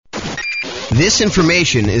This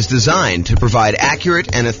information is designed to provide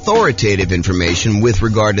accurate and authoritative information with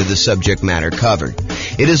regard to the subject matter covered.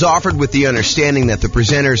 It is offered with the understanding that the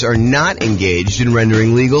presenters are not engaged in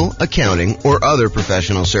rendering legal, accounting, or other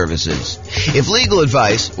professional services. If legal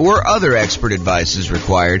advice or other expert advice is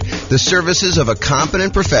required, the services of a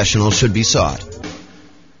competent professional should be sought.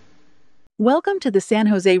 Welcome to the San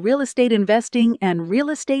Jose Real Estate Investing and Real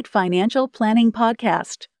Estate Financial Planning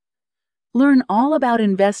Podcast. Learn all about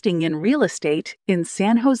investing in real estate in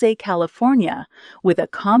San Jose, California, with a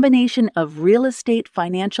combination of real estate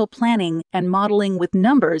financial planning and modeling with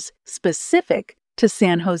numbers specific to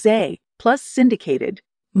San Jose, plus syndicated,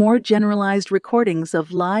 more generalized recordings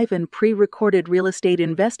of live and pre-recorded real estate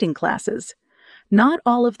investing classes, not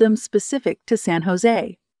all of them specific to San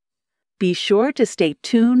Jose. Be sure to stay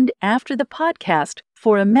tuned after the podcast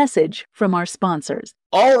for a message from our sponsors.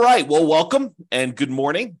 All right. Well, welcome and good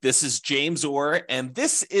morning. This is James Orr, and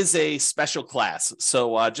this is a special class.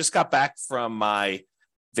 So just got back from my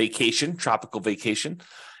vacation, tropical vacation,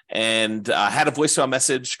 and had a voicemail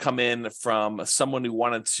message come in from someone who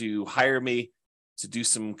wanted to hire me to do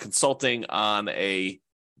some consulting on a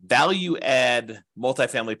value add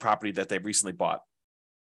multifamily property that they've recently bought.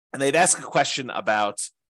 And they'd ask a question about,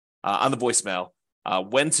 on the voicemail,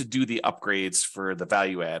 when to do the upgrades for the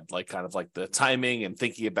value add, like kind of like the timing and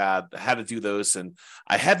thinking about how to do those. And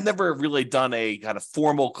I had never really done a kind of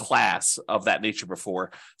formal class of that nature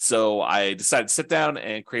before. So I decided to sit down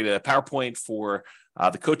and create a PowerPoint for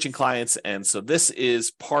the coaching clients. And so this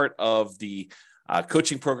is part of the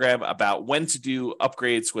coaching program about when to do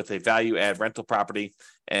upgrades with a value add rental property.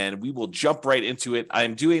 And we will jump right into it.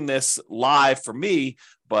 I'm doing this live for me,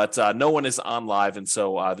 but no one is on live. And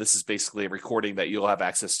so this is basically a recording that you'll have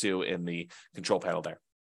access to in the control panel there.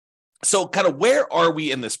 So kind of where are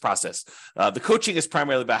we in this process? The coaching is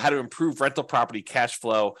primarily about how to improve rental property cash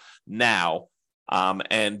flow now.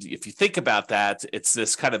 And if you think about that, it's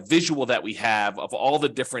this kind of visual that we have of all the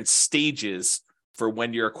different stages for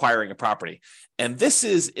when you're acquiring a property. And this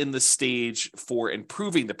is in the stage for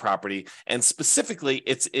improving the property. And specifically,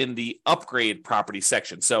 it's in the upgrade property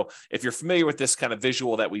section. So if you're familiar with this kind of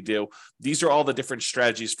visual that we do, these are all the different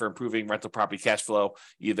strategies for improving rental property cash flow,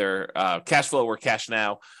 either cash flow or cash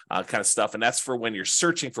now kind of stuff. And that's for when you're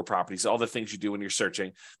searching for properties, all the things you do when you're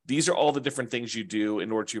searching. These are all the different things you do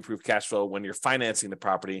in order to improve cash flow when you're financing the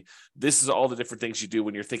property. This is all the different things you do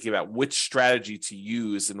when you're thinking about which strategy to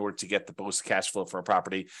use in order to get the most cash flow for a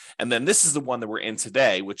property. And then this is the one that we're in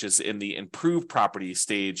today, which is in the improved property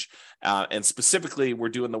stage. And specifically, we're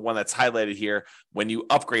doing the one that's highlighted here when you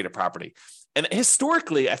upgrade a property. And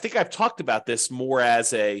historically, I think I've talked about this more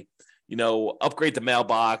as a, upgrade the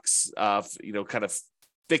mailbox, kind of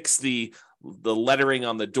fix the lettering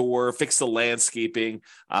on the door, fix the landscaping,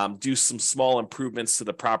 do some small improvements to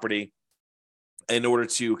the property in order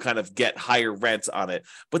to kind of get higher rents on it.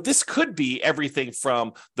 But this could be everything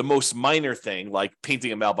from the most minor thing, like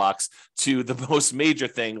painting a mailbox, to the most major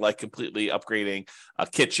thing, like completely upgrading a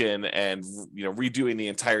kitchen and, redoing the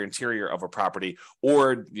entire interior of a property,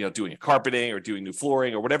 or, doing a carpeting or doing new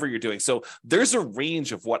flooring or whatever you're doing. So there's a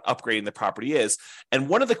range of what upgrading the property is. And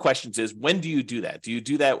one of the questions is, when do you do that? Do you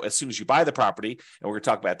do that as soon as you buy the property? And we're going to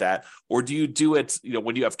talk about that. Or do you do it,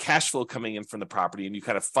 when you have cash flow coming in from the property and you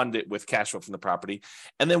kind of fund it with cash flow from the property?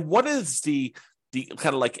 And then what is the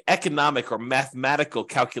kind of like economic or mathematical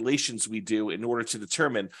calculations we do in order to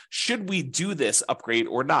determine, should we do this upgrade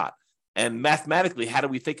or not? And mathematically, how do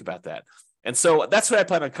we think about that? And so that's what I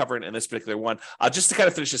plan on covering in this particular one. Just to kind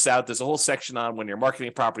of finish this out, there's a whole section on when you're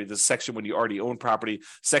marketing property. There's a section when you already own property,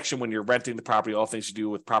 section when you're renting the property, all things you do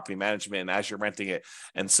with property management and as you're renting it.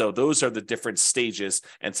 And so those are the different stages.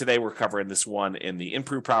 And today we're covering this one in the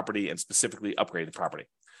improved property and specifically upgraded property.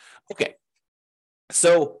 Okay.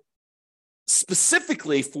 So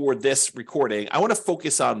specifically for this recording, I want to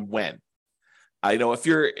focus on when. I know if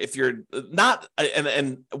you're not,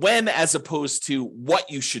 and when, as opposed to what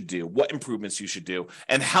you should do, what improvements you should do,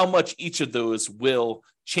 and how much each of those will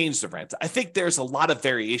change the rent. I think there's a lot of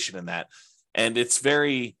variation in that, and it's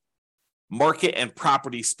very market and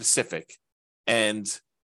property specific. And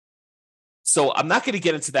so I'm not going to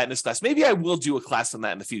get into that in this class. Maybe I will do a class on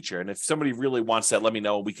that in the future. And if somebody really wants that, let me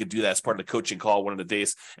know. We could do that as part of the coaching call one of the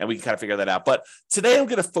days, and we can kind of figure that out. But today I'm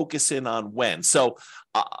going to focus in on when. So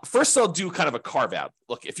first I'll do kind of a carve out.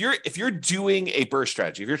 Look, if you're doing a BRRRR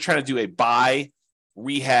strategy, if you're trying to do a buy,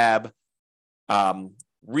 rehab, rent,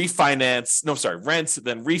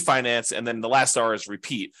 then refinance, and then the last R is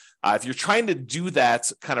repeat. If you're trying to do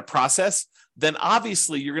that kind of process, then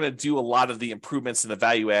obviously you're going to do a lot of the improvements in the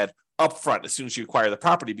value add upfront as soon as you acquire the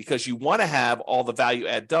property, because you want to have all the value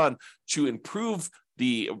add done to improve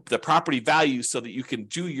the property value so that you can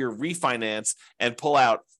do your refinance and pull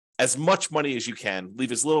out as much money as you can,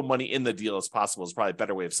 leave as little money in the deal as possible is probably a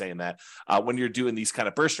better way of saying that when you're doing these kind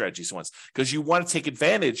of burst strategies once, because you want to take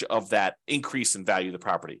advantage of that increase in value of the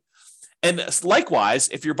property. And likewise,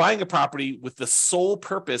 if you're buying a property with the sole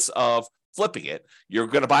purpose of flipping it, you're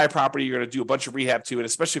going to buy a property, you're going to do a bunch of rehab to it,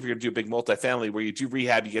 especially if you're going to do a big multifamily where you do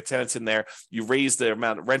rehab, you get tenants in there, you raise the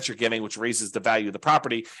amount of rent you're getting, which raises the value of the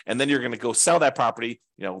property, and then you're going to go sell that property,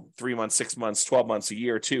 3 months, 6 months, 12 months, a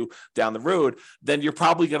year or two down the road, then you're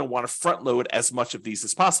probably going to want to front load as much of these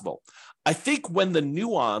as possible. I think when the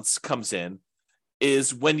nuance comes in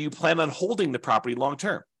is when you plan on holding the property long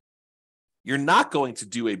term. You're not going to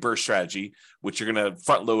do a burst strategy, which you're going to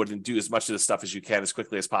front load and do as much of the stuff as you can as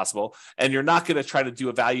quickly as possible. And you're not going to try to do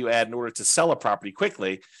a value add in order to sell a property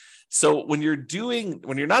quickly. So when you're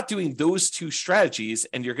not doing those two strategies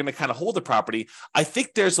and you're going to kind of hold the property, I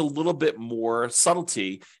think there's a little bit more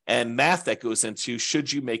subtlety and math that goes into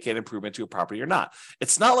should you make an improvement to a property or not.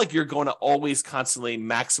 It's not like you're going to always constantly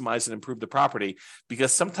maximize and improve the property,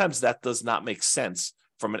 because sometimes that does not make sense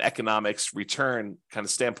from an economics return kind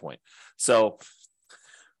of standpoint. So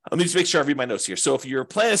let me just make sure I read my notes here. So if your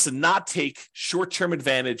plan is to not take short-term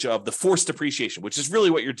advantage of the forced appreciation, which is really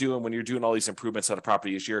what you're doing when you're doing all these improvements on a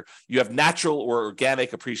property, is you have natural or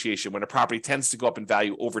organic appreciation when a property tends to go up in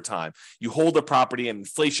value over time. You hold a property and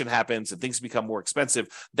inflation happens and things become more expensive.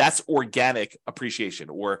 That's organic appreciation,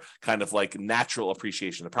 or kind of like natural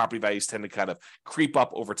appreciation. The property values tend to kind of creep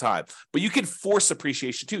up over time. But you can force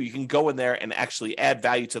appreciation too. You can go in there and actually add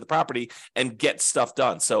value to the property and get stuff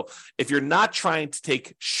done. So if you're not trying to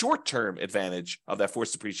take short-term advantage of that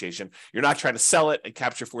forced appreciation, you're not trying to sell it and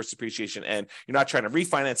capture forced appreciation, and you're not trying to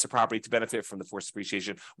refinance the property to benefit from the forced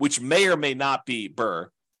appreciation, which may or may not be BRRRR.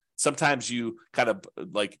 Sometimes you kind of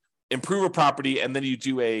like improve a property and then you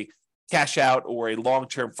do a cash out or a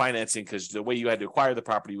long-term financing because the way you had to acquire the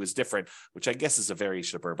property was different, which I guess is a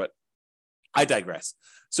variation of BRRRR, but I digress.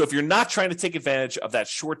 So if you're not trying to take advantage of that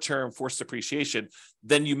short-term forced appreciation,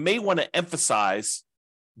 then you may want to emphasize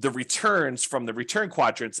the returns from the return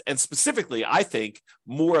quadrants, and specifically, I think,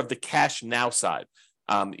 more of the cash now side.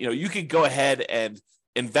 You could go ahead and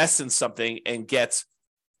invest in something and get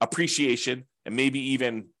appreciation and maybe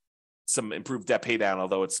even some improved debt pay down,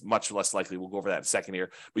 although it's much less likely. We'll go over that in a second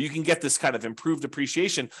here. But you can get this kind of improved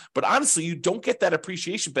appreciation. But honestly, you don't get that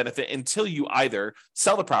appreciation benefit until you either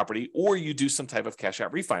sell the property or you do some type of cash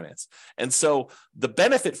out refinance. And so the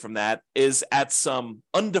benefit from that is at some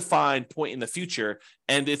undefined point in the future,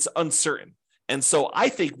 and it's uncertain. And so I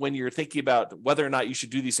think when you're thinking about whether or not you should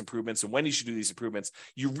do these improvements and when you should do these improvements,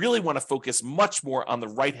 you really want to focus much more on the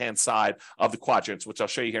right-hand side of the quadrants, which I'll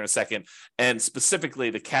show you here in a second, and specifically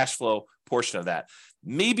the cash flow portion of that.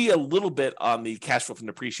 Maybe a little bit on the cash flow from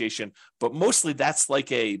depreciation, but mostly that's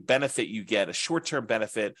like a benefit you get, a short-term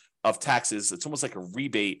benefit of taxes. It's almost like a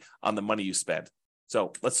rebate on the money you spend.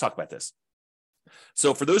 So let's talk about this.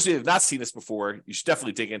 So for those of you who have not seen this before, you should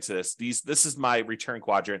definitely dig into this. This is my return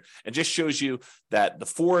quadrant, and just shows you that the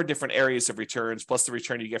 4 different areas of returns plus the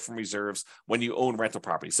return you get from reserves when you own rental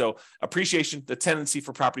property. So appreciation, the tendency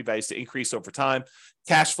for property values to increase over time.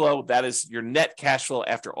 Cash flow, that is your net cash flow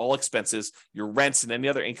after all expenses, your rents and any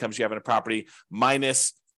other incomes you have in a property,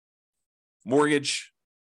 minus mortgage,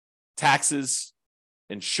 taxes,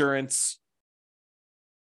 insurance,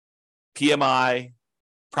 PMI,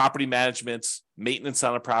 property management, maintenance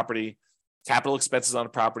on a property, capital expenses on a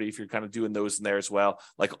property, if you're kind of doing those in there as well.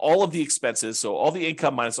 Like all of the expenses, so all the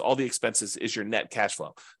income minus all the expenses is your net cash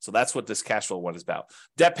flow. So that's what this cash flow one is about.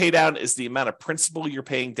 Debt pay down is the amount of principal you're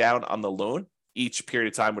paying down on the loan each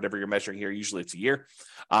period of time, whatever you're measuring here. Usually it's a year.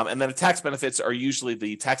 And then the tax benefits are usually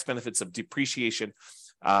the tax benefits of depreciation.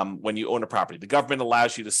 When you own a property, the government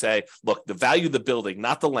allows you to say, look, the value of the building,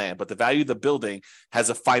 not the land, but the value of the building has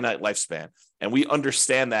a finite lifespan. And we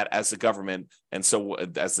understand that as the government, and so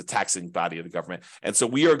as the taxing body of the government. And so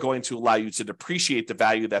we are going to allow you to depreciate the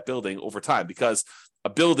value of that building over time, because a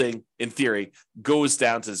building, in theory, goes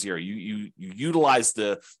down to zero. You utilize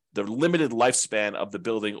the limited lifespan of the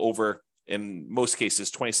building over, in most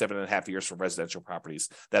cases, 27 and a half years for residential properties.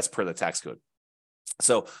 That's per the tax code.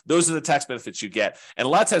 So those are the tax benefits you get. And a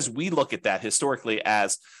lot of times we look at that historically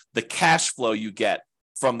as the cash flow you get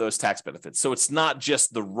from those tax benefits. So it's not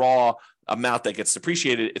just the raw amount that gets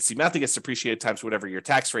depreciated. It's the amount that gets depreciated times whatever your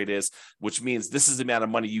tax rate is, which means this is the amount of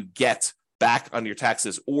money you get back on your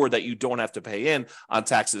taxes, or that you don't have to pay in on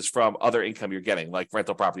taxes from other income you're getting, like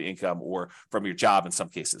rental property income or from your job in some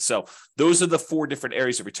cases. So those are the 4 different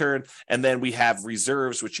areas of return. And then we have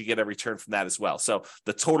reserves, which you get a return from that as well. So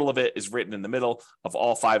the total of it is written in the middle of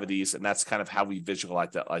all 5 of these, and that's kind of how we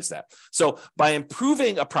visualize that. So by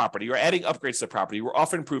improving a property or adding upgrades to the property, we're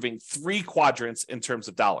often improving 3 quadrants in terms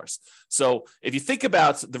of dollars. So if you think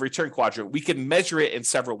about the return quadrant, we can measure it in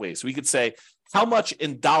several ways. We could say, how much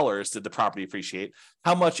in dollars did the property appreciate?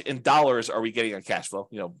 How much in dollars are we getting on cash flow?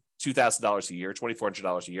 $2,000 a year,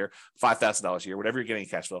 $2,400 a year, $5,000 a year, whatever you're getting in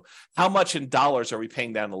cash flow. How much in dollars are we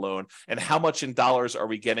paying down the loan? And how much in dollars are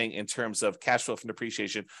we getting in terms of cash flow from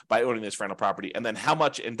depreciation by owning this rental property? And then how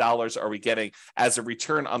much in dollars are we getting as a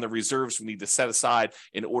return on the reserves we need to set aside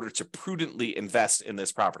in order to prudently invest in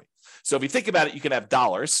this property? So if you think about it, you can have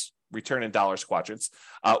dollars, return in dollars quadrants,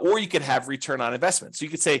 or you could have return on investment. So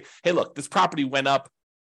you could say, hey, look, this property went up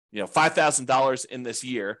 $5,000 in this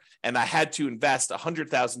year, and I had to invest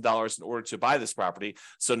 $100,000 in order to buy this property.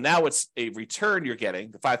 So now it's a return you're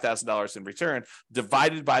getting, the $5,000 in return,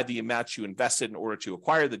 divided by the amount you invested in order to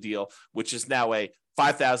acquire the deal, which is now a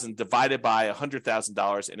 $5,000 divided by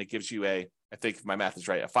 $100,000, and it gives you I think if my math is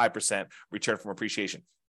right, a 5% return from appreciation.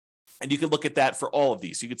 And you can look at that for all of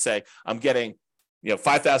these. You could say, I'm getting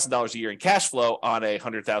 $5,000 a year in cash flow on a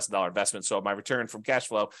 $100,000 investment. So my return from cash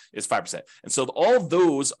flow is 5%. And so all of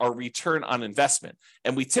those are return on investment.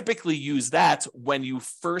 And we typically use that when you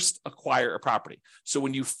first acquire a property. So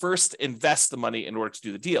when you first invest the money in order to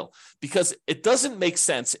do the deal, because it doesn't make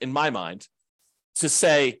sense in my mind to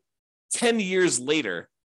say 10 years later,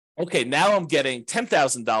 okay, now I'm getting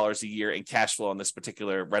 $10,000 a year in cash flow on this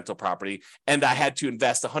particular rental property, and I had to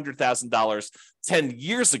invest $100,000 10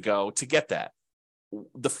 years ago to get that.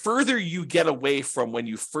 The further you get away from when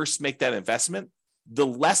you first make that investment, the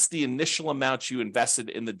less the initial amount you invested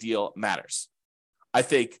in the deal matters. I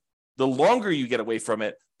think the longer you get away from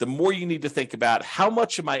it, the more you need to think about how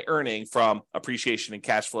much am I earning from appreciation and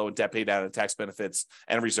cash flow and debt pay down and tax benefits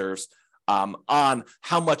and reserves on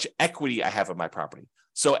how much equity I have in my property.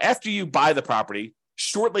 So after you buy the property,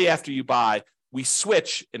 shortly after you buy, we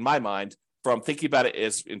switch, in my mind, from thinking about it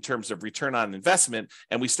as in terms of return on investment,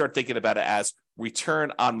 and we start thinking about it as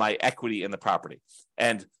return on my equity in the property.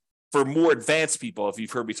 And for more advanced people, if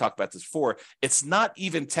you've heard me talk about this before, it's not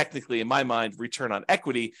even technically, in my mind, return on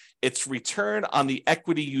equity. It's return on the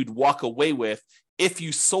equity you'd walk away with if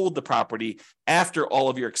you sold the property after all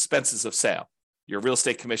of your expenses of sale, your real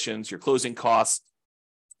estate commissions, your closing costs,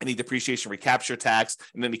 any depreciation recapture tax,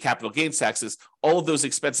 and any capital gains taxes. All of those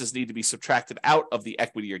expenses need to be subtracted out of the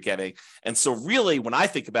equity you're getting. And so really, when I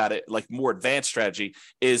think about it, like more advanced strategy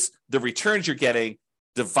is the returns you're getting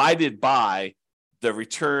divided by the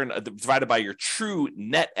return, divided by your true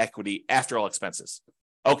net equity after all expenses.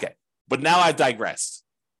 Okay, but now I've digressed.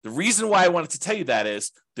 The reason why I wanted to tell you that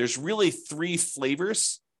is there's really 3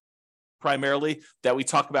 flavors primarily that we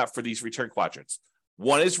talk about for these return quadrants.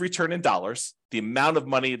 One is return in dollars, the amount of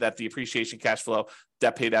money that the appreciation, cash flow,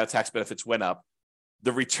 debt paid out, tax benefits went up.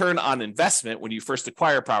 The return on investment, when you first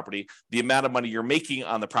acquire a property, the amount of money you're making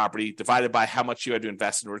on the property divided by how much you had to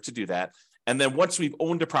invest in order to do that. And then once we've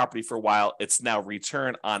owned a property for a while, it's now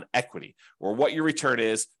return on equity, or what your return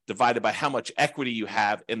is divided by how much equity you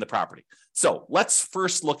have in the property. So let's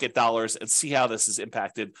first look at dollars and see how this is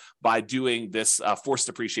impacted by doing this forced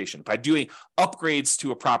depreciation, by doing upgrades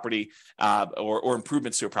to a property or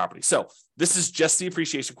improvements to a property. So this is just the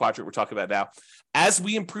appreciation quadrant we're talking about now. As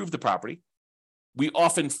we improve the property, we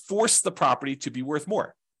often force the property to be worth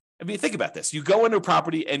more. I mean, think about this. You go into a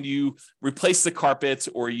property and you replace the carpet,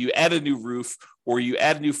 or you add a new roof, or you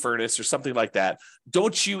add a new furnace or something like that.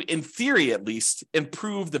 Don't you, in theory at least,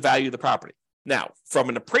 improve the value of the property? Now, from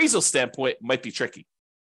an appraisal standpoint, it might be tricky.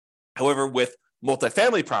 However, with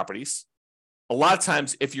multifamily properties, a lot of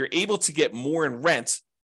times if you're able to get more in rent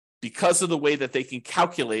because of the way that they can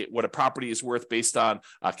calculate what a property is worth based on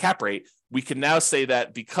a cap rate, we can now say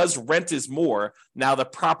that because rent is more, now the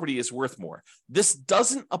property is worth more. This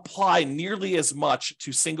doesn't apply nearly as much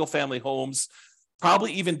to single family homes,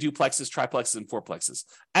 probably even duplexes, triplexes, and fourplexes.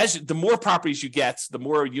 The more properties you get, the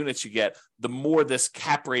more units you get, the more this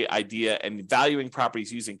cap rate idea and valuing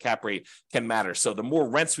properties using cap rate can matter. So the more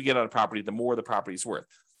rents we get on a property, the more the property is worth.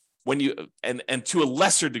 When you and to a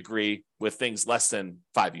lesser degree with things less than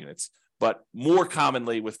 5 units, but more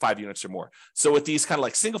commonly with 5 units or more. So with these kind of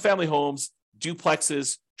like single family homes,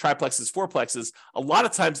 duplexes, triplexes, fourplexes, a lot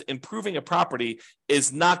of times improving a property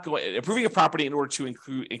in order to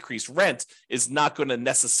increase rent is not going to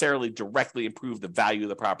necessarily directly improve the value of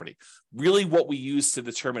the property. Really what we use to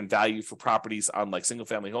determine value for properties on like single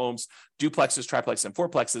family homes, duplexes, triplexes, and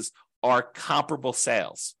fourplexes are comparable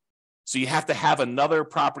sales. So you have to have another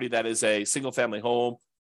property that is a single family home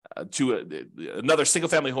another single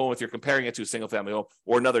family home if you're comparing it to a single family home,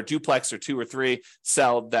 or another duplex or 2 or 3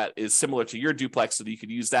 sell that is similar to your duplex so that you could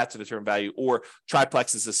use that to determine value, or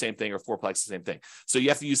triplex is the same thing, or fourplex is the same thing. So you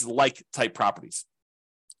have to use like type properties.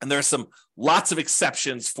 And there are lots of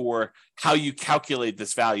exceptions for how you calculate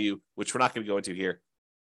this value, which we're not going to go into here.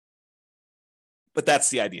 But that's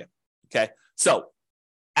the idea. Okay. So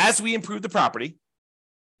as we improve the property,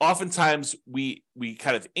 oftentimes we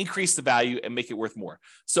kind of increase the value and make it worth more.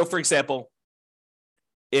 So for example,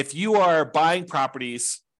 if you are buying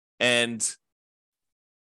properties and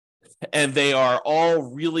they are all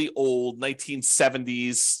really old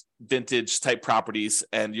 1970s vintage type properties,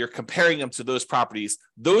 and you're comparing them to those properties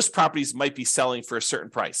might be selling for a certain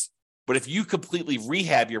price. But if you completely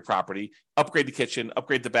rehab your property, upgrade the kitchen,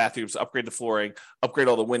 upgrade the bathrooms, upgrade the flooring, upgrade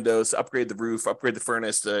all the windows, upgrade the roof, upgrade the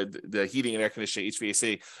furnace, the heating and air conditioning,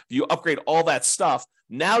 HVAC, if you upgrade all that stuff,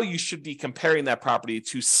 now you should be comparing that property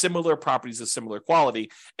to similar properties of similar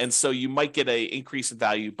quality. And so you might get an increase in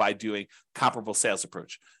value by doing comparable sales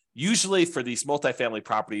approach. Usually for these multifamily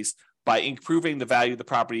properties, by improving the value of the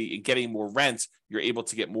property and getting more rent, you're able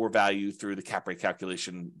to get more value through the cap rate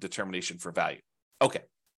calculation determination for value. Okay.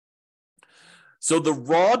 So the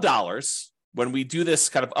raw dollars, when we do this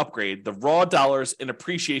kind of upgrade, the raw dollars in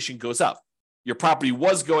appreciation goes up. Your property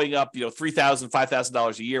was going up, $3,000,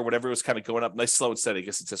 $5,000 a year, whatever it was kind of going up, nice, slow and steady. I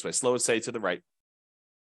guess it's this way, slow and steady to the right,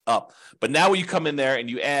 up. But now when you come in there and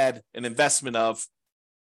you add an investment of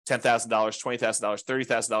 $10,000, $20,000,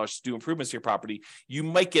 $30,000 to do improvements to your property, you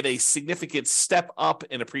might get a significant step up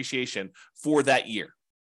in appreciation for that year.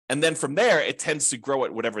 And then from there, it tends to grow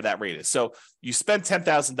at whatever that rate is. So you spend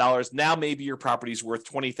 $10,000, now maybe your property is worth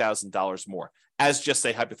 $20,000 more, as just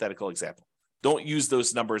a hypothetical example. Don't use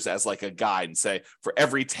those numbers as like a guide and say, for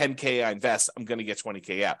every 10K I invest, I'm going to get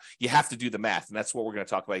 20K out. You have to do the math, and that's what we're going to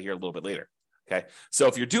talk about here a little bit later. Okay. So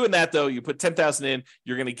if you're doing that, though, you put $10,000 in,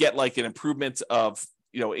 you're going to get like an improvement of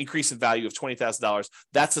increase in value of $20,000.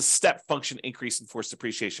 That's a step function increase in forced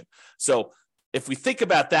depreciation. So if we think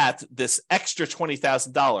about that, this extra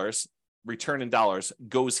 $20,000 return in dollars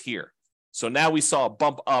goes here. So now we saw a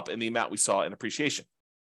bump up in the amount we saw in appreciation.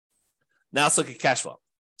 Now let's look at cash flow.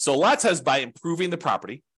 So a lot of times by improving the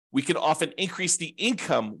property, we can often increase the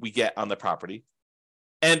income we get on the property.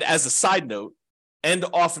 And as a side note, and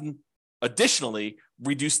often additionally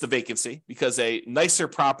reduce the vacancy, because a nicer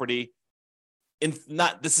property,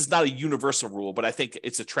 this is not a universal rule, but I think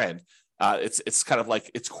it's a trend. It's kind of like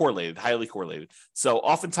it's correlated, highly correlated. So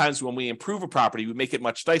oftentimes when we improve a property, we make it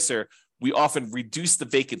much nicer. We often reduce the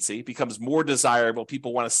vacancy, becomes more desirable.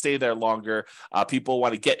 People want to stay there longer. People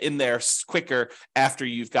want to get in there quicker after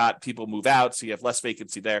you've got people move out. So you have less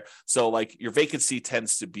vacancy there. So like your vacancy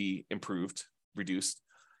tends to be improved, reduced.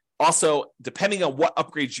 Also, depending on what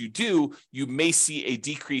upgrades you do, you may see a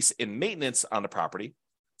decrease in maintenance on the property.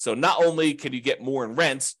 So not only can you get more in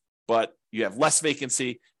rent, but you have less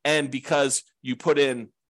vacancy. And because you put in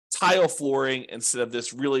tile flooring instead of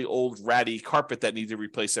this really old ratty carpet that needs to be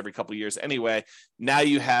replaced every couple of years anyway, now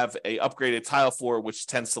you have a upgraded tile floor, which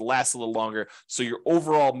tends to last a little longer. So your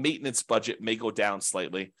overall maintenance budget may go down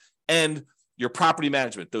slightly. And your property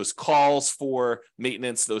management, those calls for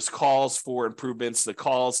maintenance, those calls for improvements, the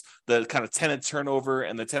kind of tenant turnover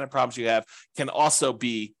and the tenant problems you have can also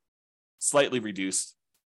be slightly reduced.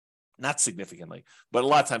 Not significantly, but a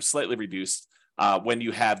lot of times slightly reduced when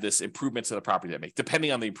you have this improvement to the property that make,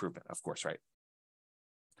 depending on the improvement, of course, right?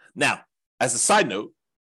 Now, as a side note,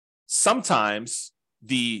 sometimes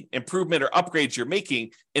the improvement or upgrades you're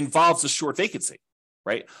making involves a short vacancy,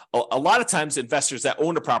 right? A lot of times investors that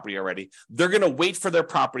own a property already, they're going to wait for their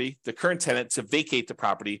property, the current tenant, to vacate the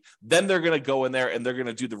property. Then they're going to go in there and they're going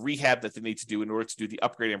to do the rehab that they need to do in order to do the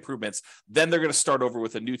upgrade improvements. Then they're going to start over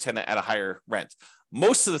with a new tenant at a higher rent.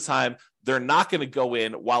 Most of the time, they're not going to go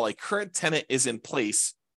in while a current tenant is in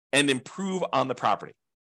place and improve on the property,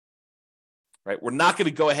 right? We're not going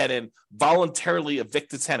to go ahead and voluntarily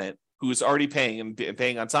evict the tenant who is already paying and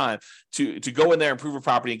paying on time to go in there, improve a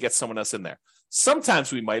property, and get someone else in there.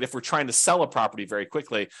 Sometimes we might if we're trying to sell a property very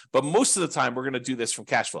quickly, but most of the time we're going to do this from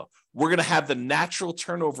cash flow. We're going to have the natural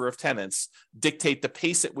turnover of tenants dictate the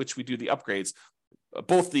pace at which we do the upgrades,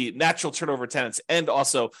 both the natural turnover of tenants and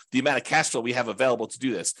also the amount of cash flow we have available to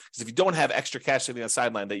do this. Because if you don't have extra cash sitting on the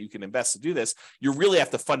sideline that you can invest to do this, you really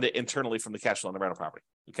have to fund it internally from the cash flow on the rental property.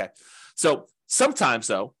 Okay. So sometimes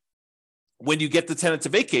though, when you get the tenant to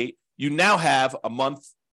vacate, you now have a month,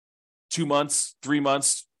 2 months, 3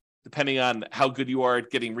 months, depending on how good you are at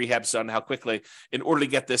getting rehabs done, how quickly, in order to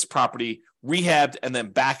get this property rehabbed and then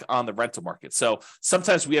back on the rental market. So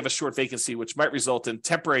sometimes we have a short vacancy, which might result in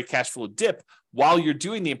temporary cash flow dip while you're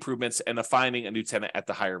doing the improvements and finding a new tenant at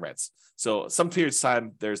the higher rents. So some periods of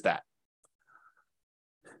time, there's that.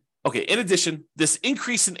 Okay, in addition, this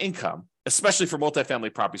increase in income, especially for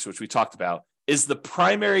multifamily properties, which we talked about, is the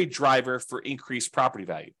primary driver for increased property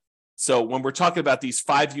value. So when we're talking about these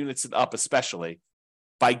 5 units and up, especially,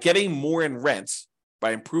 by getting more in rent,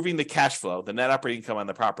 by improving the cash flow, the net operating income on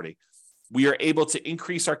the property, we are able to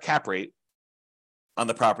increase our cap rate on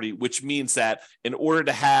the property, which means that in order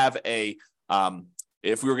to have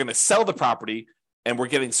if we were going to sell the property and we're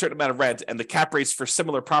getting a certain amount of rent and the cap rates for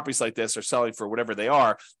similar properties like this are selling for whatever they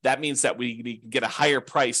are, that means that we can get a higher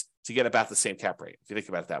price to get about the same cap rate, if you think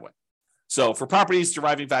about it that way. So for properties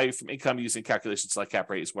deriving value from income using calculations like cap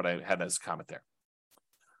rate is what I had as a comment there.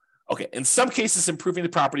 Okay, in some cases, improving the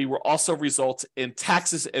property will also result in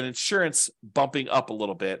taxes and insurance bumping up a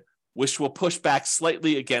little bit, which will push back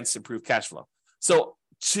slightly against improved cash flow. So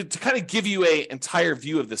to kind of give you an entire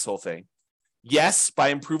view of this whole thing, yes, by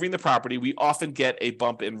improving the property, we often get a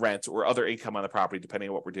bump in rent or other income on the property, depending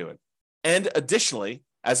on what we're doing. And additionally,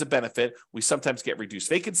 as a benefit, we sometimes get reduced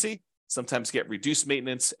vacancy, sometimes get reduced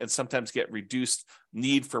maintenance, and sometimes get reduced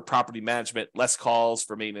need for property management, less calls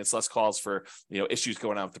for maintenance, less calls for issues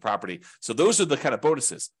going on with the property. So those are the kind of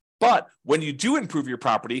bonuses. But when you do improve your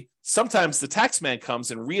property, sometimes the tax man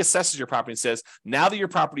comes and reassesses your property and says, now that your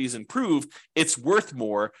property is improved, it's worth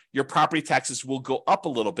more. Your property taxes will go up a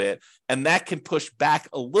little bit, and that can push back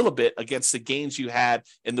a little bit against the gains you had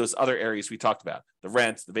in those other areas we talked about, the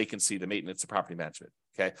rent, the vacancy, the maintenance, the property management.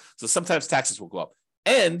 Okay, so sometimes taxes will go up.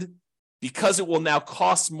 And because it will now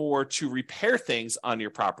cost more to repair things on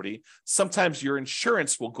your property, sometimes your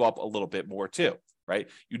insurance will go up a little bit more too, right?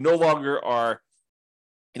 You no longer are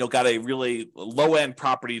got a really low-end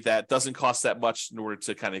property that doesn't cost that much in order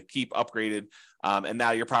to kind of keep upgraded. And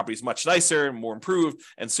now your property is much nicer and more improved.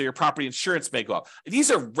 And so your property insurance may go up. These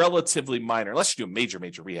are relatively minor, unless you do major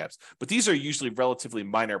rehabs, but these are usually relatively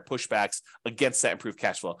minor pushbacks against that improved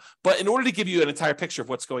cash flow. But in order to give you an entire picture of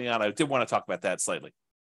what's going on, I did want to talk about that slightly.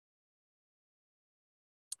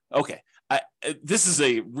 Okay. This is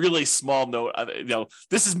a really small note.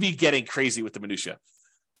 This is me getting crazy with the minutia.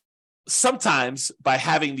 Sometimes by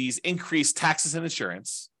having these increased taxes and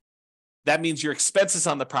insurance, that means your expenses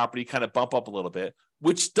on the property kind of bump up a little bit,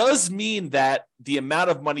 which does mean that the amount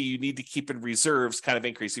of money you need to keep in reserves kind of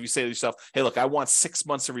increase. If you say to yourself, hey, look, I want 6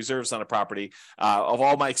 months of reserves on a property of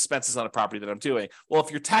all my expenses on a property that I'm doing. Well,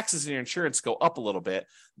 if your taxes and your insurance go up a little bit,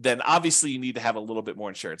 then obviously you need to have a little bit more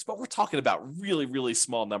insurance. But we're talking about really, really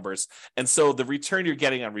small numbers. And so the return you're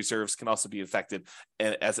getting on reserves can also be affected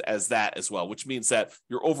as that as well, which means that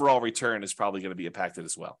your overall return is probably going to be impacted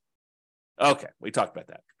as well. Okay, we talked about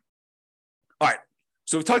that. All right,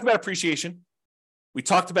 so we talked about appreciation. We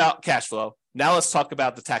talked about cash flow. Now let's talk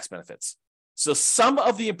about the tax benefits. So some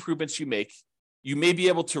of the improvements you make, you may be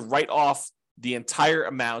able to write off the entire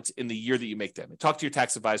amount in the year that you make them. And talk to your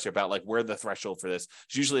tax advisor about where the threshold for this.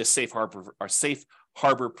 It's usually a safe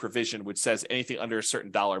harbor provision, which says anything under a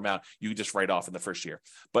certain dollar amount, you can just write off in the first year.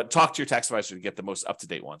 But talk to your tax advisor to get the most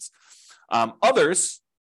up-to-date ones. Others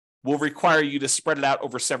will require you to spread it out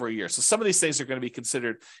over several years. So some of these things are going to be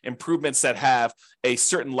considered improvements that have a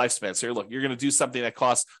certain lifespan. So look, you're going to do something that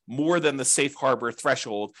costs more than the safe harbor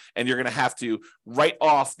threshold, and you're going to have to write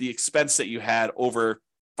off the expense that you had over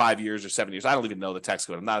 5 years or 7 years. I don't even know the tax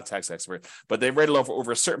code. I'm not a tax expert, but they write it off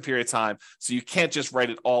over a certain period of time. So you can't just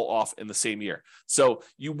write it all off in the same year. So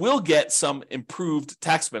you will get some improved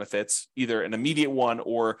tax benefits, either an immediate one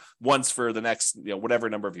or ones for the next,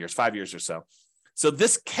 whatever number of years, 5 years or so. So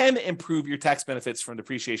this can improve your tax benefits from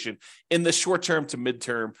depreciation in the short term to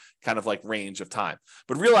midterm kind of range of time.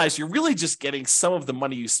 But realize you're really just getting some of the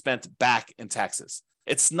money you spent back in taxes.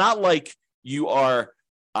 It's not like you are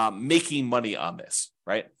making money on this,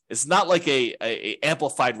 right? It's not like a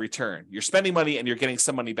amplified return. You're spending money and you're getting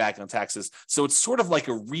some money back on taxes. So it's sort of like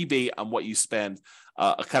a rebate on what you spend,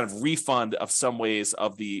 a kind of refund of some ways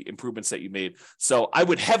of the improvements that you made. So I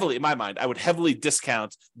would heavily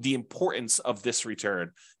discount the importance of this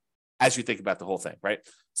return as you think about the whole thing, right?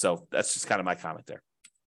 So that's just kind of my comment there.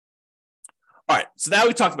 All right, so now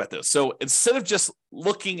we talked about this. So instead of just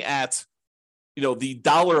looking at, the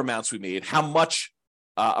dollar amounts we made, how much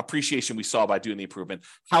appreciation we saw by doing the improvement,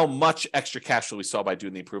 how much extra cash flow we saw by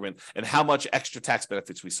doing the improvement, and how much extra tax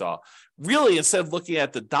benefits we saw. Really, instead of looking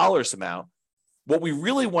at the dollars amount, what we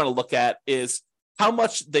really want to look at is how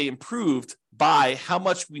much they improved by how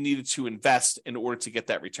much we needed to invest in order to get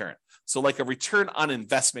that return. So like a return on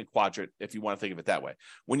investment quadrant, if you want to think of it that way.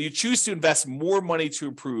 When you choose to invest more money to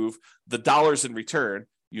improve the dollars in return,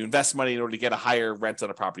 you invest money in order to get a higher rent on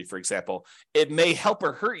a property, for example, it may help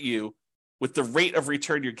or hurt you with the rate of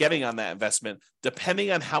return you're getting on that investment,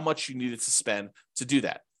 depending on how much you needed to spend to do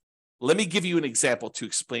that. Let me give you an example to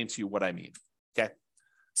explain to you what I mean. Okay.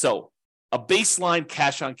 So a baseline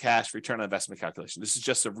cash on cash return on investment calculation. This is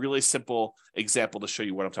just a really simple example to show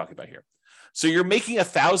you what I'm talking about here. So you're making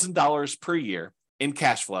 $1,000 per year in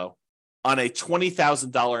cash flow on a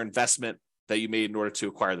 $20,000 investment that you made in order to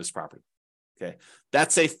acquire this property. Okay.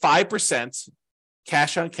 That's a 5%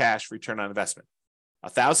 cash on cash return on investment.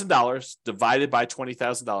 $1,000 divided by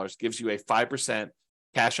 $20,000 gives you a 5%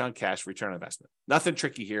 cash on cash return on investment. Nothing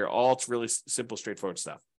tricky here. All it's really simple, straightforward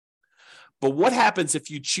stuff. But what happens if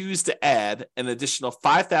you choose to add an additional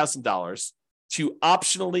 $5,000 to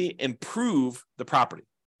optionally improve the property?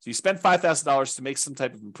 So you spend $5,000 to make some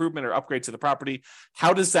type of improvement or upgrade to the property.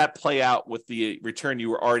 How does that play out with the return you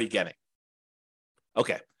were already getting?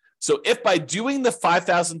 Okay, so if by doing the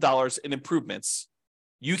 $5,000 in improvements,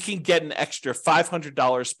 you can get an extra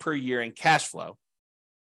 $500 per year in cash flow.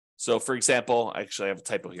 So for example, actually I have a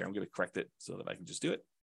typo here. I'm going to correct it so that I can just do it.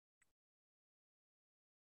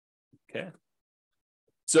 Okay.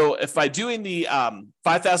 So if by doing the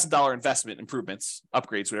 $5,000 investment improvements,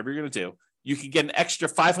 upgrades, whatever you're going to do, you can get an extra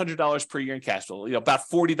 $500 per year in cash flow. About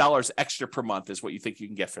 $40 extra per month is what you think you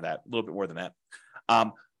can get for that. A little bit more than that.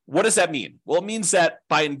 What does that mean? Well, it means that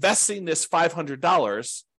by investing this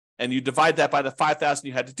 $500 and you divide that by the $5,000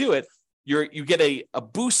 you had to do it, you get a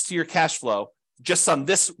boost to your cash flow just on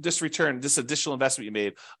this return, this additional investment you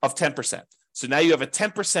made of 10%. So now you have a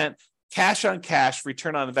 10% cash on cash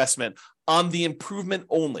return on investment on the improvement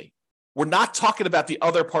only. We're not talking about the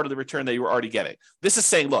other part of the return that you were already getting. This is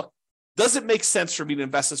saying, look, does it make sense for me to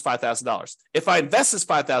invest this $5,000? If I invest this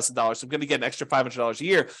 $5,000, I'm going to get an extra $500 a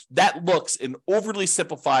year. That looks an overly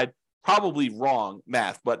simplified, probably wrong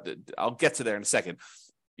math, but I'll get to there in a second.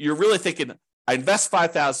 You're really thinking, I invest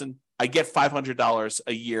 $5,000, I get $500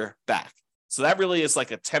 a year back. So that really is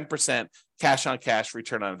like a 10% cash on cash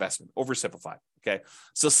return on investment, oversimplified. Okay.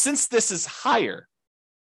 So since this is higher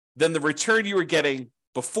than the return you were getting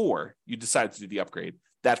before you decided to do the upgrade,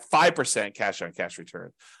 that 5% cash on cash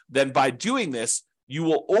return, then by doing this, you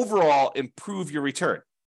will overall improve your return.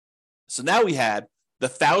 So now we had the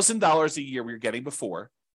 $1,000 a year we were getting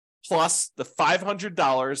before, plus the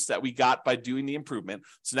 $500 that we got by doing the improvement.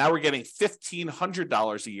 So now we're getting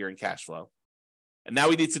 $1,500 a year in cash flow. And now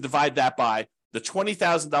we need to divide that by the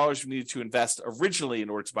 $20,000 we needed to invest originally in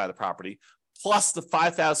order to buy the property, plus the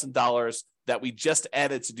 $5,000 that we just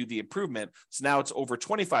added to do the improvement. So now it's over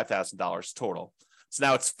 $25,000 total. So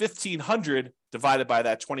now it's $1,500 divided by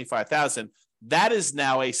that $25,000. That is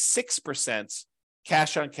now a 6%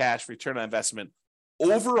 cash on cash return on investment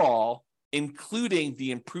overall, including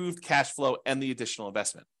the improved cash flow and the additional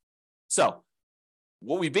investment. So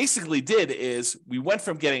what we basically did is we went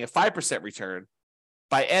from getting a 5% return.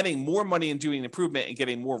 By adding more money and doing an improvement and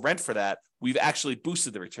getting more rent for that, we've actually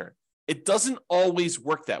boosted the return. It doesn't always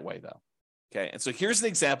work that way, though. Okay, and so here's an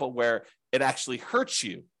example where it actually hurts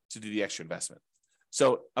you to do the extra investment.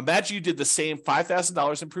 So imagine you did the same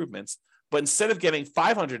 $5,000 improvements, but instead of getting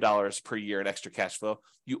 $500 per year in extra cash flow,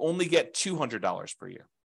 you only get $200 per year.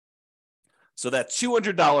 So that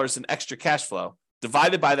 $200 in extra cash flow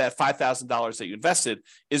divided by that $5,000 that you invested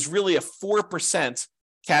is really a 4%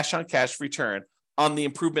 cash on cash return on the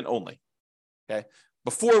improvement only. Okay.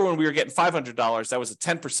 Before, when we were getting $500, that was a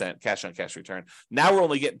 10% cash on cash return. Now we're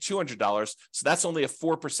only getting $200. So that's only a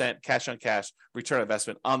 4% cash on cash return on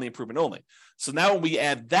investment on the improvement only. So now when we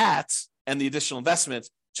add that and the additional investment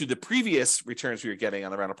to the previous returns we were getting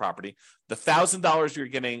on the rental property, the $1,000 we were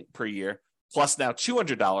getting per year, plus now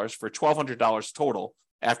 $200 for $1,200 total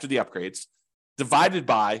after the upgrades, divided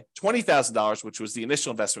by $20,000, which was the initial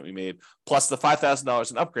investment we made, plus the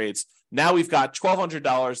 $5,000 in upgrades. Now we've got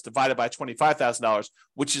 $1,200 divided by $25,000,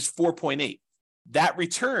 which is 4.8. That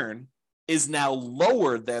return is now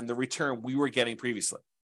lower than the return we were getting previously.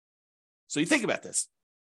 So you think about this.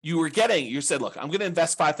 You said, look, I'm going to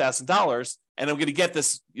invest $5,000 and I'm going to get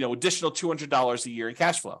this, additional $200 a year in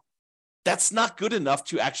cash flow. That's not good enough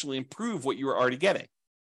to actually improve what you were already getting.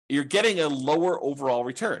 You're getting a lower overall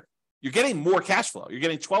return. You're getting more cash flow. You're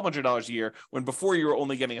getting $1,200 a year when before you were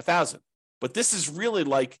only getting $1,000. But this is really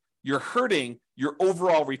like you're hurting your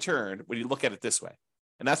overall return when you look at it this way.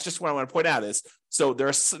 And that's just what I want to point out is, so there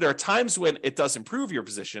are times when it does improve your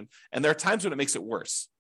position, and there are times when it makes it worse.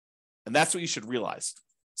 And that's what you should realize.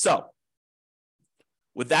 So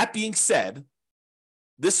with that being said,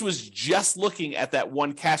 this was just looking at that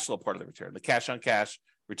one cash flow part of the return, the cash on cash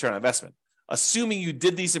return on investment, assuming you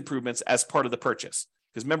did these improvements as part of the purchase.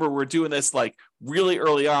 Because remember, we're doing this like really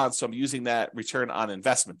early on, so I'm using that return on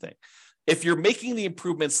investment thing. If you're making the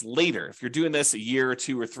improvements later, if you're doing this a year or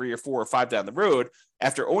 2 or 3 or 4 or 5 down the road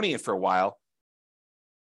after owning it for a while,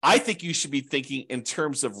 I think you should be thinking in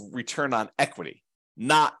terms of return on equity,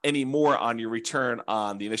 not anymore on your return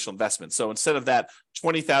on the initial investment. So instead of that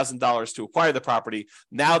 $20,000 to acquire the property,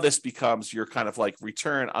 now this becomes your kind of like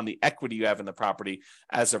return on the equity you have in the property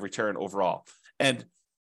as a return overall.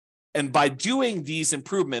 And by doing these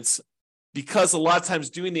improvements, because a lot of times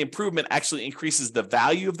doing the improvement actually increases the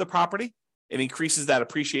value of the property, it increases that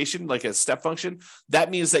appreciation like a step function. That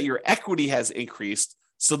means that your equity has increased.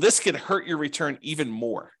 So this could hurt your return even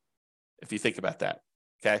more if you think about that.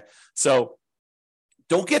 Okay. So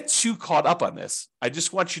don't get too caught up on this. I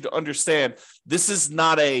just want you to understand this is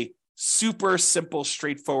not a super simple,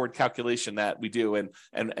 straightforward calculation that we do. And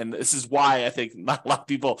this is why I think not a lot of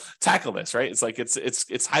people tackle this, right? It's like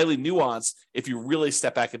it's highly nuanced if you really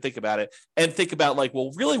step back and think about it and think about like,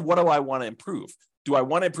 well, really, what do I want to improve? Do I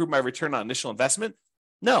want to improve my return on initial investment?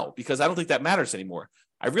 No, because I don't think that matters anymore.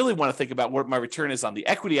 I really want to think about what my return is on the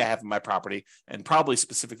equity I have in my property and probably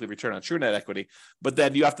specifically return on true net equity. But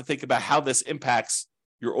then you have to think about how this impacts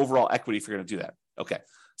your overall equity if you're going to do that. Okay.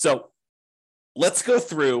 So let's go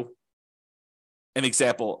through an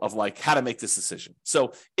example of like how to make this decision.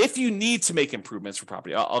 So if you need to make improvements for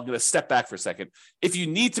property, I'm going to step back for a second. If you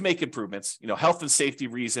need to make improvements, health and safety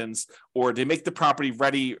reasons, or to make the property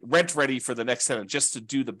rent ready for the next tenant, just to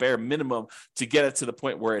do the bare minimum to get it to the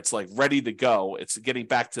point where it's like ready to go, it's getting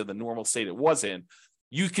back to the normal state it was in,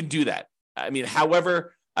 you can do that. I mean,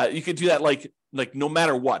 however, you can do that like no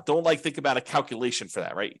matter what. Don't think about a calculation for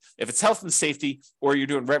that, right? If it's health and safety or you're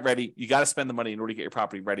doing rent ready, you got to spend the money in order to get your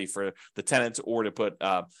property ready for the tenants or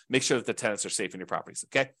to make sure that the tenants are safe in your properties,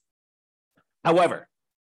 okay? However,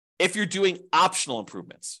 if you're doing optional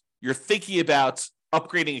improvements, you're thinking about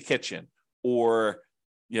upgrading a kitchen or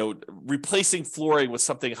replacing flooring with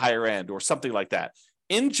something higher end or something like that.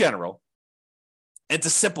 In general, and to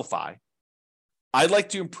simplify, I'd like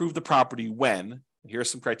to improve the property when, here are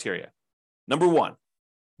some criteria. Number one,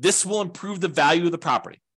 this will improve the value of the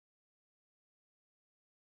property.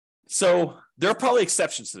 So there are probably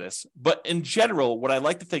exceptions to this, but in general, what I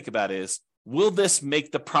like to think about is, will this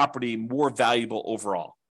make the property more valuable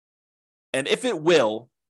overall? And if it will,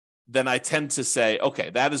 then I tend to say, okay,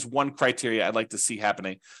 that is one criteria I'd like to see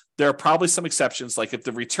happening. There are probably some exceptions, like if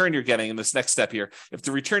the return you're getting in this next step here, if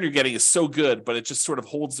the return you're getting is so good, but it just sort of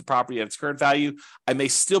holds the property at its current value, I may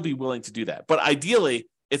still be willing to do that. But ideally,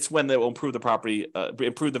 it's when they will improve the property,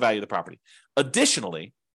 improve the value of the property.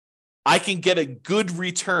 Additionally, I can get a good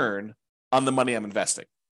return on the money I'm investing.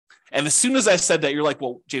 And as soon as I said that, you're like,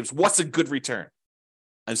 well, James, what's a good return?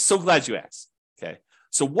 I'm so glad you asked. Okay.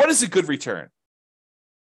 So what is a good return?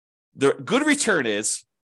 The good return is,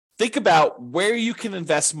 think about where you can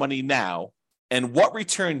invest money now and what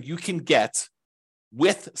return you can get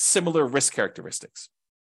with similar risk characteristics.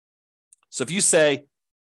 So if you say,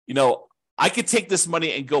 I could take this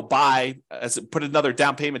money and go put another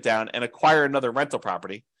down payment down and acquire another rental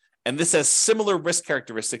property, and this has similar risk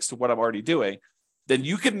characteristics to what I'm already doing, then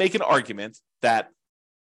you could make an argument that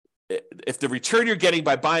if the return you're getting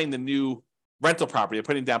by buying the new rental property or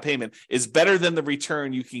putting down payment is better than the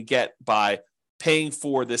return you can get by paying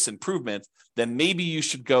for this improvement, then maybe you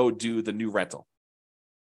should go do the new rental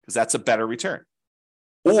because that's a better return.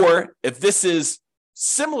 Or if this is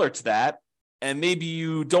similar to that, and maybe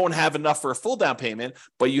you don't have enough for a full down payment,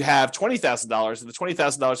 but you have $20,000 and the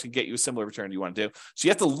 $20,000 can get you a similar return you want to do. So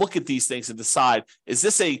you have to look at these things and decide, is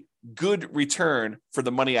this a good return for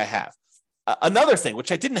the money I have? Another thing,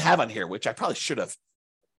 which I didn't have on here, which I probably should have,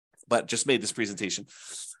 but just made this presentation.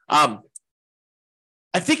 I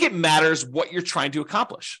think it matters what you're trying to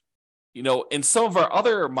accomplish. In some of our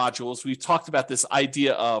other modules, we've talked about this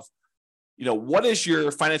idea of, what is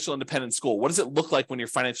your financial independence goal? What does it look like when you're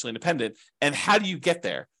financially independent? And how do you get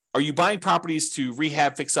there? Are you buying properties to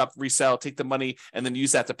rehab, fix up, resell, take the money, and then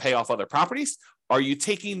use that to pay off other properties? Are you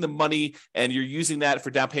taking the money and you're using that for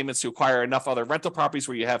down payments to acquire enough other rental properties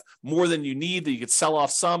where you have more than you need that you could sell off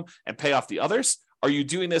some and pay off the others? Are you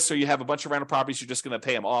doing this so you have a bunch of rental properties, you're just going to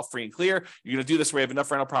pay them off free and clear? You're going to do this where you have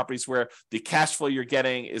enough rental properties where the cash flow you're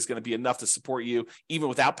getting is going to be enough to support you even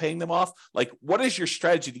without paying them off? Like, what is your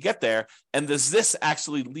strategy to get there? And does this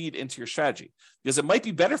actually lead into your strategy? Because it might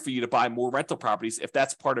be better for you to buy more rental properties if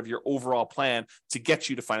that's part of your overall plan to get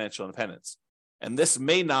you to financial independence. And this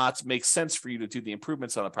may not make sense for you to do the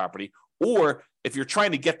improvements on the property. Or if you're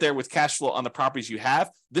trying to get there with cash flow on the properties you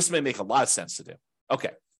have, this may make a lot of sense to do.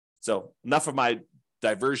 Okay, so enough of my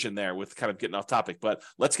diversion there with kind of getting off topic, but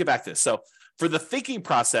let's get back to this. So for the thinking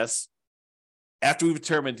process, after we've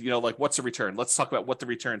determined, like what's the return, let's talk about what the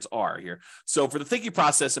returns are here. So for the thinking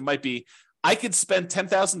process, it might be, I could spend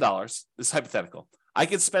 $10,000. This is hypothetical. I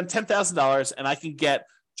could spend $10,000 and I can get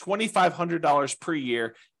 $2,500 per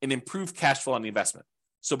year in improved cash flow on the investment.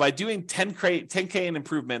 So by doing 10K in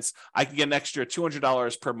improvements, I can get an extra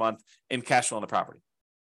 $200 per month in cash flow on the property.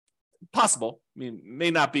 Possible. I mean, may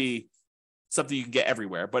not be something you can get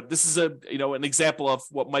everywhere, but this is an example of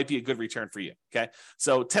what might be a good return for you. Okay.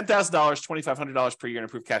 So $10,000, $2,500 per year in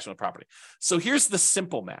improved cash flow on the property. So here's the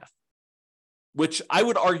simple math, which I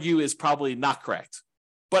would argue is probably not correct,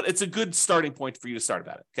 but it's a good starting point for you to start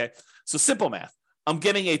about it. Okay. So simple math. I'm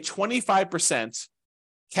getting a 25%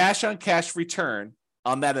 cash on cash return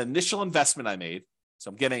on that initial investment I made. So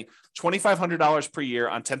I'm getting $2,500 per year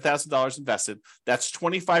on $10,000 invested. That's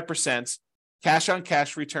 25% cash on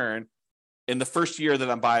cash return in the first year that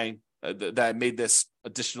I'm buying, that I made this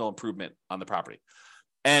additional improvement on the property.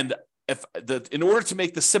 And in order to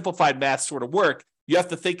make the simplified math sort of work, you have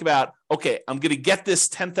to think about, okay, I'm going to get this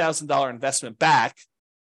 $10,000 investment back,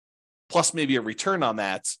 plus maybe a return on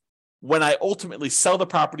that, when I ultimately sell the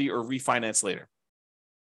property or refinance later.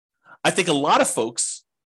 I think a lot of folks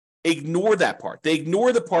ignore that part. They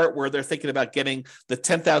ignore the part where they're thinking about getting the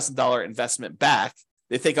 $10,000 investment back.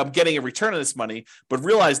 They think I'm getting a return on this money, but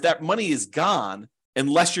realize that money is gone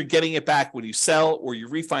unless you're getting it back when you sell or you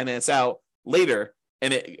refinance out later.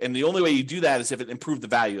 And the only way you do that is if it improved the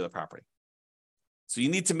value of the property. So you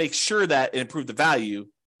need to make sure that it improved the value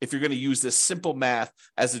if you're going to use this simple math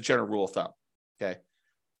as a general rule of thumb. Okay.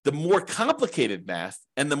 The more complicated math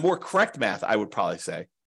and the more correct math, I would probably say,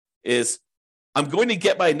 is I'm going to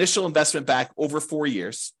get my initial investment back over 4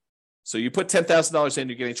 years. So you put $10,000 in,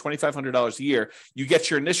 you're getting $2,500 a year. You get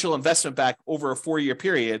your initial investment back over a 4-year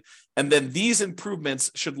period. And then these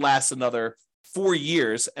improvements should last another 4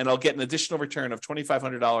 years. And I'll get an additional return of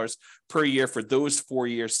 $2,500 per year for those 4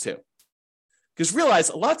 years too. Because realize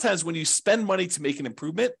a lot of times when you spend money to make an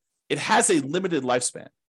improvement, it has a limited lifespan.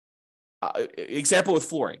 Example with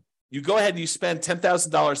flooring. You go ahead and you spend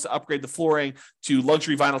 $10,000 to upgrade the flooring to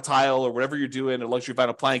luxury vinyl tile or whatever you're doing, or luxury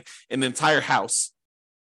vinyl plank in the entire house.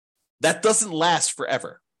 That doesn't last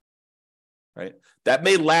forever, right? That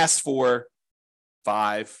may last for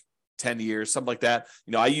 5, 10 years, something like that.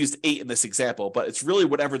 I used 8 in this example, but it's really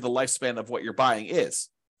whatever the lifespan of what you're buying is.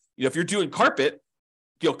 If you're doing carpet,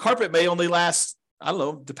 carpet may only last, I don't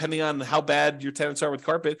know, depending on how bad your tenants are with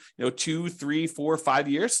carpet, 2, 3, 4, 5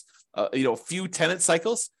 years, a few tenant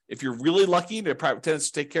cycles. If you're really lucky, the private tenants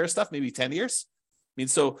take care of stuff, maybe 10 years.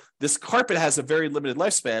 So this carpet has a very limited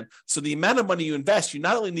lifespan. So the amount of money you invest, you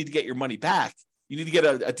not only need to get your money back, you need to get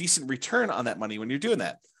a decent return on that money when you're doing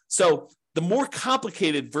that. So the more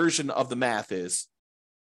complicated version of the math is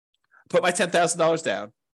put my $10,000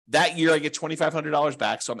 down. That year I get $2,500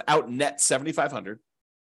 back. So I'm out net $7,500.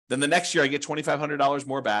 Then the next year I get $2,500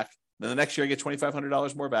 more back. Then the next year I get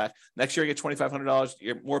 $2,500 more back. Next year I get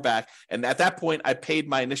 $2,500 more back. And at that point, I paid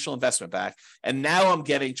my initial investment back. And now I'm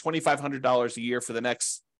getting $2,500 a year for the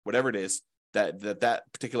next, whatever it is that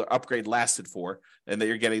particular upgrade lasted for, and that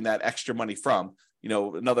you're getting that extra money from,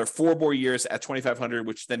 another 4 more years at $2,500,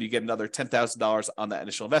 which then you get another $10,000 on that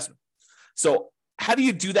initial investment. So how do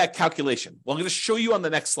you do that calculation? Well, I'm going to show you on the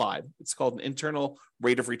next slide. It's called an internal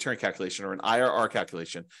rate of return calculation, or an IRR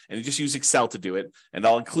calculation. And you just use Excel to do it. And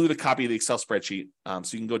I'll include a copy of the Excel spreadsheet so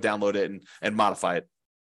you can go download it and modify it.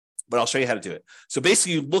 But I'll show you how to do it. So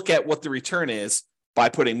basically, you look at what the return is by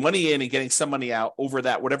putting money in and getting some money out over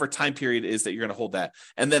that, whatever time period is that you're going to hold that.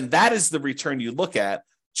 And then that is the return you look at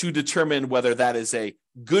to determine whether that is a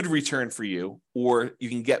good return for you or you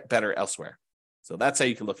can get better elsewhere. So that's how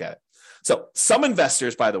you can look at it. So some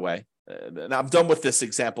investors, by the way, and I'm done with this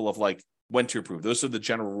example of like when to approve. Those are the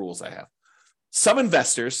general rules I have. Some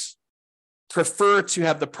investors prefer to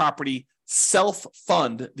have the property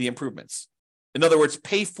self-fund the improvements. In other words,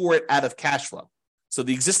 pay for it out of cash flow. So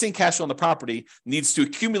the existing cash flow on the property needs to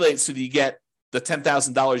accumulate so that you get the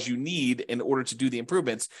 $10,000 you need in order to do the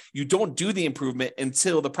improvements. You don't do the improvement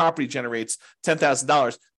until the property generates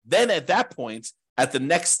 $10,000. Then at that point, at the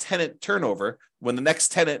next tenant turnover, when the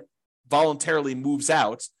next tenant voluntarily moves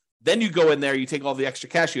out, then you go in there, you take all the extra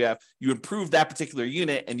cash you have, you improve that particular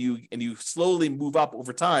unit, and you slowly move up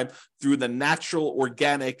over time through the natural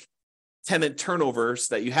organic tenant turnovers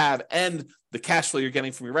that you have and the cash flow you're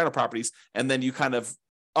getting from your rental properties, and then you kind of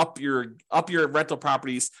up your rental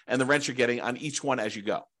properties and the rent you're getting on each one as you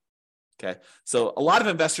go. Okay, so a lot of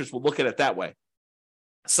investors will look at it that way.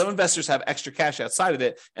 Some investors have extra cash outside of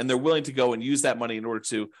it, and they're willing to go and use that money in order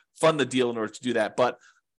to fund the deal in order to do that. But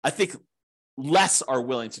I think less are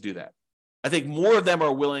willing to do that. I think more of them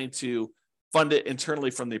are willing to fund it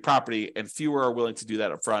internally from the property, and fewer are willing to do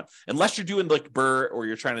that up front. Unless you're doing like BRRRR or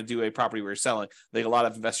you're trying to do a property where you're selling, I think a lot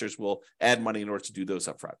of investors will add money in order to do those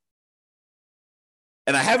up front.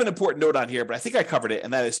 And I have an important note on here, but I think I covered it,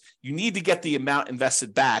 and that is you need to get the amount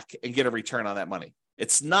invested back and get a return on that money.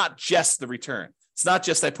 It's not just the return. It's not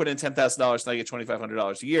just I put in $10,000 and I get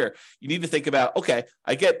 $2,500 a year. You need to think about, okay,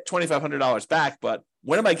 I get $2,500 back, but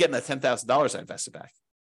when am I getting that $10,000 I invested back?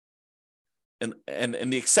 And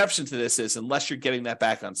the exception to this is unless you're getting that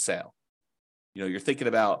back on sale. You're thinking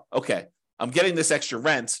about, okay, I'm getting this extra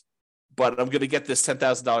rent, but I'm going to get this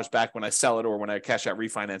 $10,000 back when I sell it or when I cash out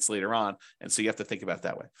refinance later on. And so you have to think about it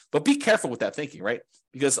that way. But be careful with that thinking, right?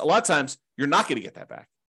 Because a lot of times you're not going to get that back,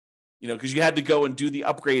 because you had to go and do the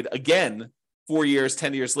upgrade again 4 years,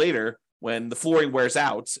 10 years later when the flooring wears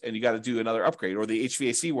out and you got to do another upgrade, or the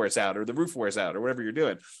HVAC wears out or the roof wears out or whatever you're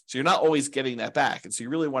doing. So you're not always getting that back. And so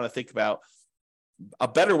you really want to think about a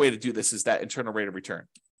better way to do this is that internal rate of return.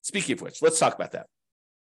 Speaking of which, let's talk about that.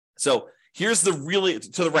 So here's to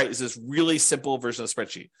the right is this really simple version of the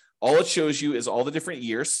spreadsheet. All it shows you is all the different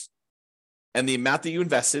years and the amount that you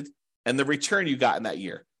invested and the return you got in that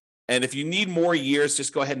year. And if you need more years,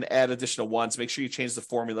 just go ahead and add additional ones. Make sure you change the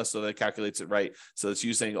formula so that it calculates it right. So it's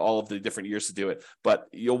using all of the different years to do it. But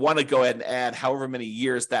you'll want to go ahead and add however many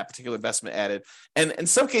years that particular investment added. And in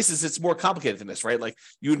some cases, it's more complicated than this, right? Like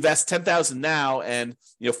you invest $10,000 now and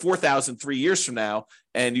 $4,000 3 years from now,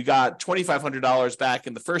 and you got $2,500 back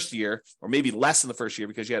in the first year, or maybe less in the first year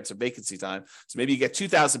because you had some vacancy time. So maybe you get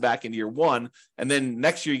 $2,000 back in year one, and then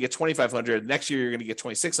next year you get $2,500. Next year you're going to get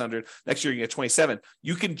 $2,600. Next year you get $2,700.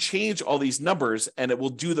 You can change all these numbers, and it will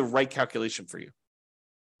do the right calculation for you.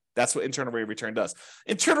 That's what internal rate of return does.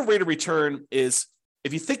 Internal rate of return is,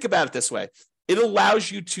 if you think about it this way, it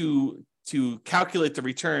allows you to calculate the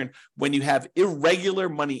return when you have irregular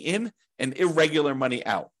money in and irregular money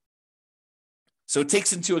out. So it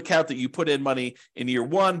takes into account that you put in money in year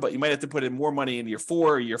one, but you might have to put in more money in year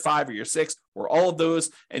 4 or year 5 or year 6 or all of those.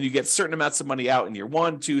 And you get certain amounts of money out in year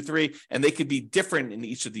 1, 2, 3, and they could be different in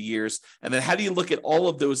each of the years. And then how do you look at all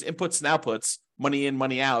of those inputs and outputs, money in,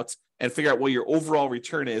 money out, and figure out what your overall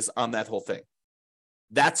return is on that whole thing?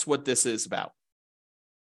 That's what this is about.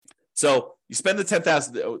 So you spend the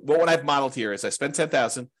 $10,000. What I've modeled here is I spend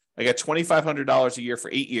 $10,000. I got $2,500 a year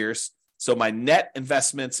for 8 years. So my net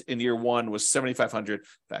investments in year one was $7,500. In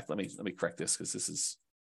fact, let me correct this because this is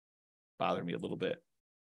bothering me a little bit.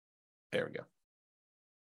 There we go.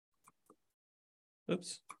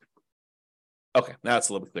 Oops. Okay, now it's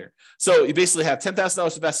a little bit clearer. So you basically have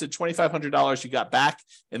 $10,000 invested, $2,500 you got back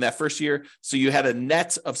in that first year. So you had a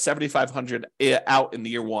net of $7,500 out in the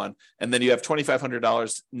year one, and then you have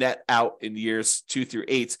 $2,500 net out in years 2 through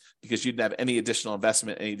 8 because you didn't have any additional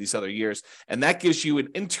investment in any of these other years, and that gives you an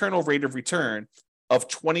internal rate of return of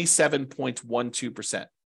 27.12%.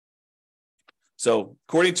 So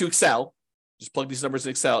according to Excel, just plug these numbers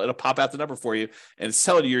in Excel, it'll pop out the number for you, and it's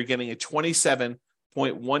telling you you're getting a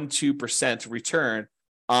 27.12% return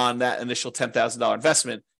on that initial $10,000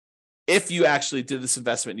 investment if you actually did this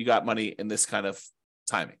investment and you got money in this kind of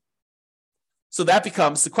timing. So that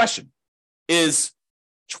becomes the question. Is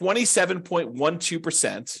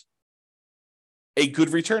 27.12% a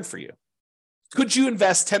good return for you? Could you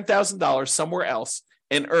invest $10,000 somewhere else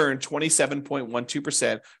and earn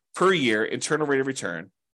 27.12% per year internal rate of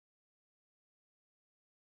return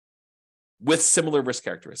with similar risk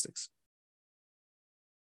characteristics?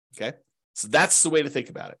 Okay, so that's the way to think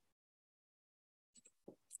about it.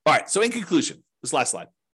 All right, so in conclusion, this last slide.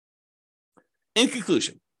 In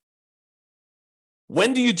conclusion,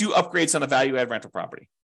 when do you do upgrades on a value-add rental property?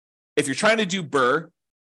 If you're trying to do BRRRR,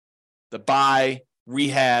 the buy,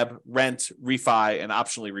 rehab, rent, refi, and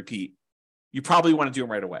optionally repeat, you probably want to do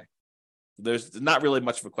them right away. There's not really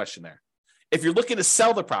much of a question there. If you're looking to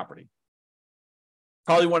sell the property,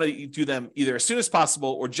 probably want to do them either as soon as possible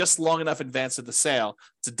or just long enough in advance of the sale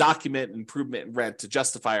to document improvement in rent to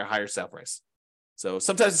justify a higher sale price. So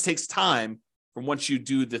sometimes it takes time from once you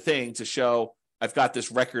do the thing to show I've got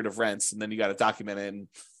this record of rents, and then you got to document it, and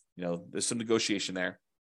there's some negotiation there.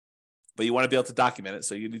 But you want to be able to document it,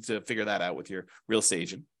 so you need to figure that out with your real estate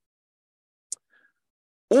agent.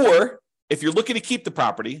 Or if you're looking to keep the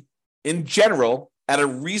property, in general, at a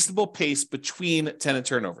reasonable pace between tenant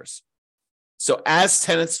turnovers. So as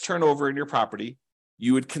tenants turn over in your property,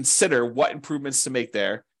 you would consider what improvements to make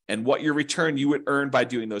there and what your return you would earn by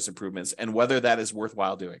doing those improvements and whether that is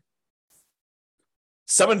worthwhile doing.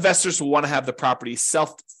 Some investors will want to have the property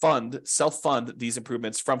self-fund these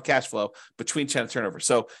improvements from cash flow between tenant turnover.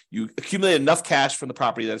 So you accumulate enough cash from the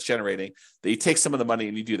property that it's generating that you take some of the money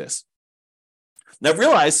and you do this. Now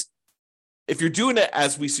realize, if you're doing it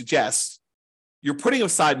as we suggest, you're putting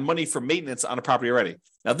aside money for maintenance on a property already.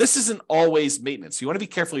 Now, this isn't always maintenance. You want to be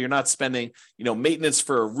careful you're not spending, maintenance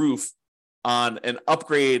for a roof on an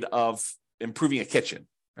upgrade of improving a kitchen,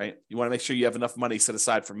 right? You want to make sure you have enough money set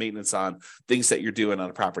aside for maintenance on things that you're doing on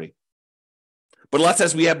a property. But a lot of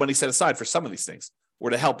times we have money set aside for some of these things or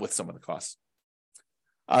to help with some of the costs.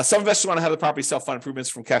 Some investors want to have the property self-fund improvements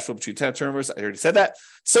from cash flow between tenant turnovers. I already said that.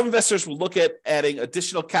 Some investors will look at adding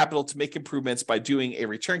additional capital to make improvements by doing a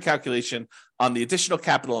return calculation on the additional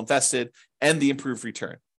capital invested and the improved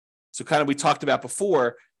return. So kind of we talked about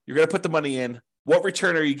before, you're going to put the money in. What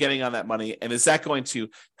return are you getting on that money? And is that going to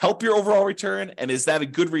help your overall return? And is that a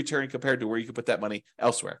good return compared to where you could put that money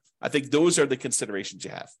elsewhere? I think those are the considerations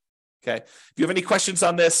you have. Okay. If you have any questions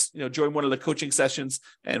on this, join one of the coaching sessions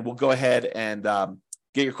and we'll go ahead and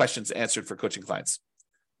get your questions answered for coaching clients.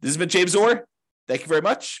 This has been James Orr. Thank you very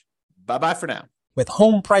much. Bye-bye for now. With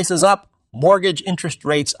home prices up, mortgage interest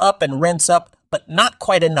rates up, and rents up, but not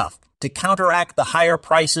quite enough to counteract the higher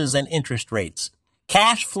prices and interest rates,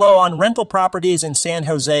 cash flow on rental properties in San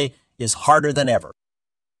Jose is harder than ever.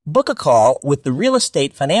 Book a call with the Real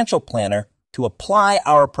Estate Financial Planner to apply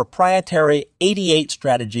our proprietary 88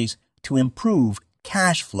 strategies to improve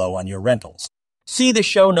cash flow on your rentals. See the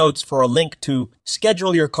show notes for a link to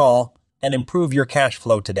schedule your call and improve your cash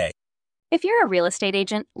flow today. If you're a real estate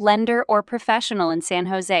agent, lender, or professional in San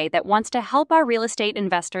Jose that wants to help our real estate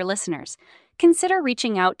investor listeners, consider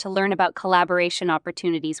reaching out to learn about collaboration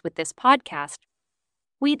opportunities with this podcast.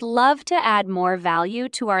 We'd love to add more value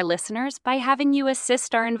to our listeners by having you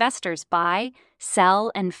assist our investors buy,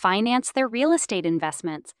 sell, and finance their real estate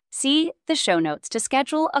investments. See the show notes to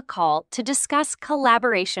schedule a call to discuss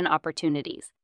collaboration opportunities.